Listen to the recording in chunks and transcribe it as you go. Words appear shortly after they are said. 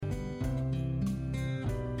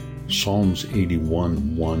Psalms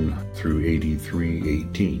 81, 1 through 83,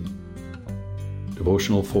 18.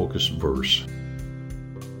 Devotional focus verse.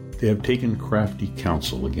 They have taken crafty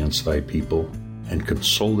counsel against thy people, and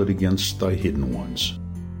consulted against thy hidden ones.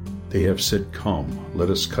 They have said, Come, let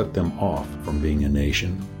us cut them off from being a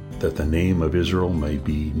nation, that the name of Israel may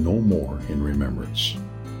be no more in remembrance.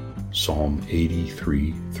 Psalm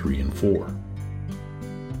 83, 3 and 4.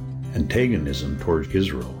 Antagonism towards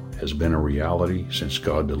Israel has been a reality since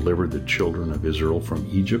God delivered the children of Israel from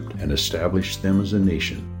Egypt and established them as a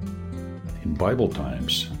nation. In Bible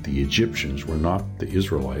times, the Egyptians were not the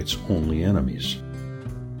Israelites' only enemies.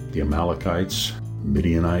 The Amalekites,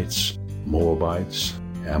 Midianites, Moabites,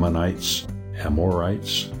 Ammonites,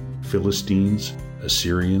 Amorites, Philistines,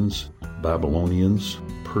 Assyrians, Babylonians,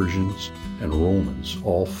 Persians, and Romans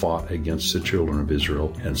all fought against the children of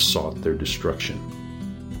Israel and sought their destruction.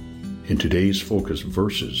 In today's focus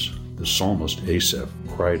verses, the psalmist Asaph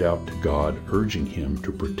cried out to God, urging him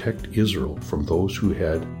to protect Israel from those who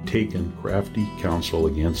had taken crafty counsel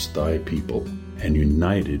against thy people and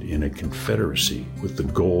united in a confederacy with the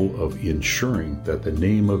goal of ensuring that the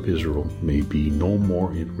name of Israel may be no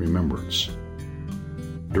more in remembrance.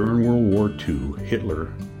 During World War II,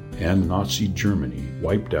 Hitler and Nazi Germany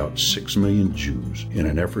wiped out 6 million Jews in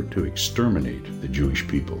an effort to exterminate the Jewish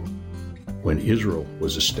people. When Israel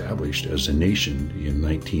was established as a nation in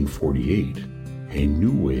 1948, a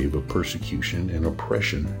new wave of persecution and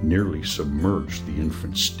oppression nearly submerged the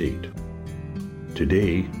infant state.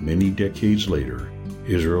 Today, many decades later,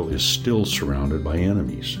 Israel is still surrounded by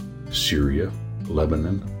enemies: Syria,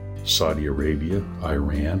 Lebanon, Saudi Arabia,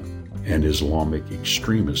 Iran, and Islamic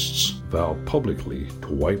extremists vow publicly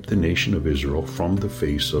to wipe the nation of Israel from the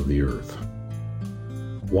face of the earth.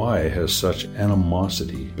 Why has such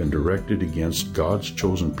animosity been directed against God's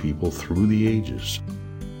chosen people through the ages?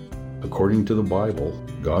 According to the Bible,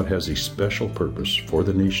 God has a special purpose for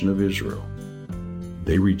the nation of Israel.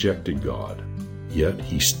 They rejected God, yet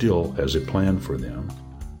He still has a plan for them,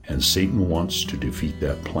 and Satan wants to defeat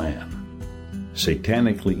that plan.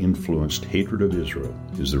 Satanically influenced hatred of Israel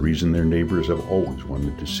is the reason their neighbors have always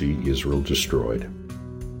wanted to see Israel destroyed.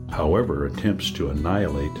 However, attempts to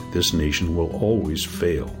annihilate this nation will always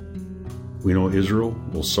fail. We know Israel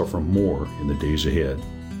will suffer more in the days ahead.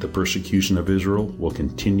 The persecution of Israel will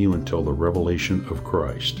continue until the revelation of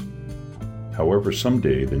Christ. However,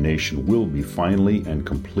 someday the nation will be finally and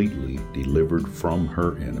completely delivered from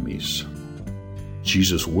her enemies.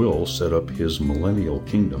 Jesus will set up His millennial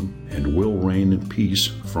kingdom and will reign in peace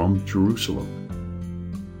from Jerusalem.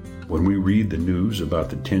 When we read the news about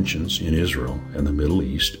the tensions in Israel and the Middle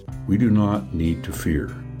East, we do not need to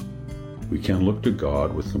fear. We can look to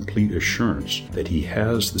God with complete assurance that He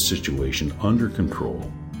has the situation under control,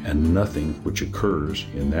 and nothing which occurs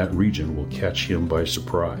in that region will catch Him by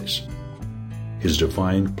surprise. His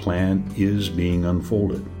divine plan is being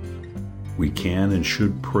unfolded. We can and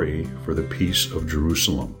should pray for the peace of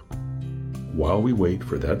Jerusalem. While we wait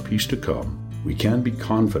for that peace to come, we can be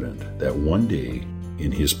confident that one day,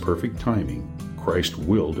 in His perfect timing, Christ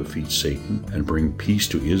will defeat Satan and bring peace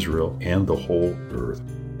to Israel and the whole earth.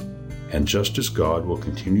 And just as God will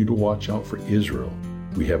continue to watch out for Israel,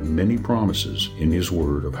 we have many promises in His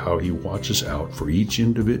Word of how He watches out for each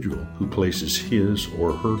individual who places his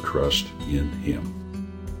or her trust in Him.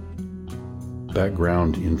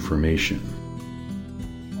 Background information.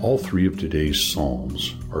 All three of today's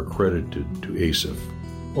Psalms are credited to Asaph,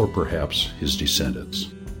 or perhaps his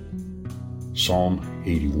descendants. Psalm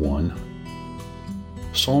 81.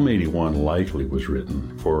 Psalm 81 likely was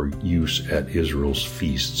written for use at Israel's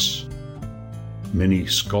feasts. Many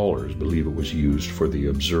scholars believe it was used for the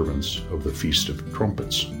observance of the Feast of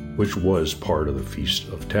Trumpets, which was part of the Feast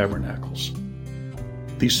of Tabernacles.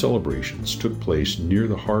 These celebrations took place near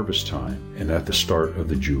the harvest time and at the start of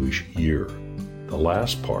the Jewish year, the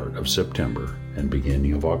last part of September and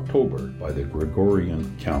beginning of October by the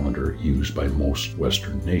Gregorian calendar used by most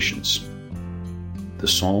Western nations. The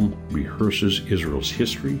psalm rehearses Israel's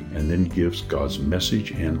history and then gives God's message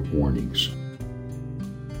and warnings.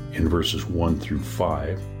 In verses 1 through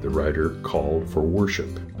 5, the writer called for worship,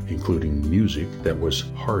 including music that was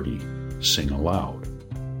hearty, sing aloud,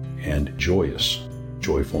 and joyous,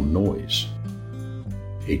 joyful noise.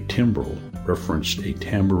 A timbrel referenced a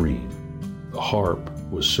tambourine. The harp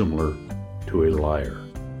was similar to a lyre.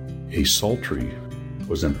 A psaltery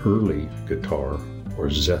was an early guitar or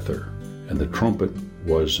zither, and the trumpet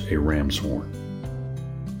was a ram's horn.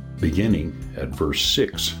 Beginning at verse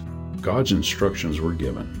 6, God's instructions were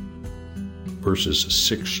given. Verses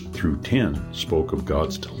 6 through 10 spoke of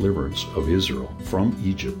God's deliverance of Israel from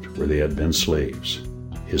Egypt, where they had been slaves,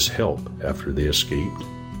 His help after they escaped,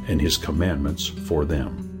 and his commandments for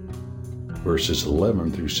them. Verses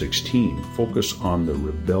 11 through 16 focus on the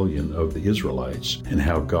rebellion of the Israelites and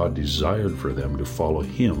how God desired for them to follow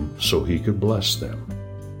him so he could bless them.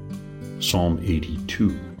 Psalm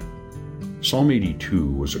 82. Psalm 82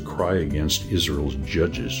 was a cry against Israel's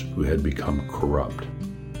judges who had become corrupt.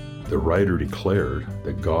 The writer declared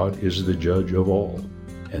that God is the judge of all,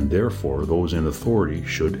 and therefore those in authority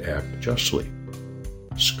should act justly.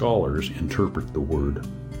 Scholars interpret the word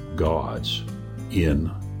gods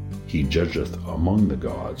in he judgeth among the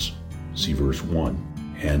gods, see verse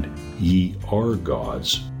 1, and ye are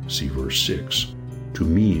gods, see verse 6, to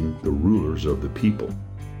mean the rulers of the people.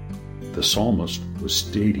 The psalmist was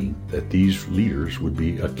stating that these leaders would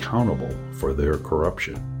be accountable for their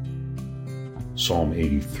corruption. Psalm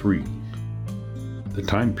 83. The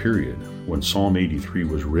time period when Psalm 83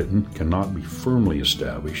 was written cannot be firmly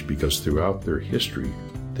established because throughout their history,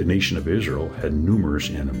 the nation of Israel had numerous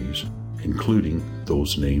enemies, including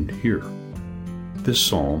those named here. This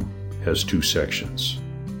psalm has two sections.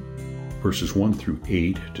 Verses 1 through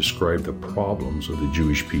 8 describe the problems of the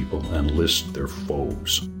Jewish people and list their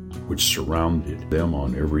foes, which surrounded them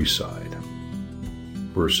on every side.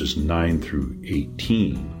 Verses 9 through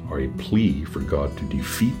 18 are a plea for God to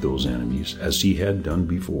defeat those enemies as he had done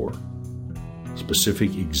before.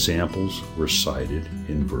 Specific examples were cited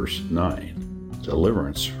in verse 9.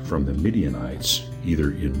 Deliverance from the Midianites,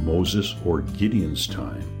 either in Moses or Gideon's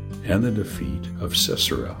time, and the defeat of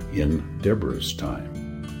Sisera in Deborah's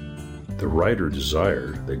time. The writer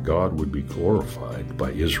desired that God would be glorified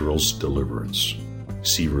by Israel's deliverance.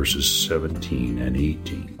 See verses 17 and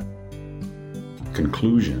 18.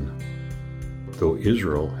 Conclusion. Though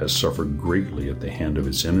Israel has suffered greatly at the hand of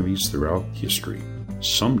its enemies throughout history,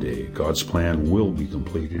 someday God's plan will be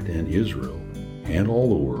completed and Israel and all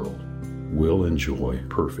the world will enjoy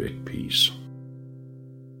perfect peace.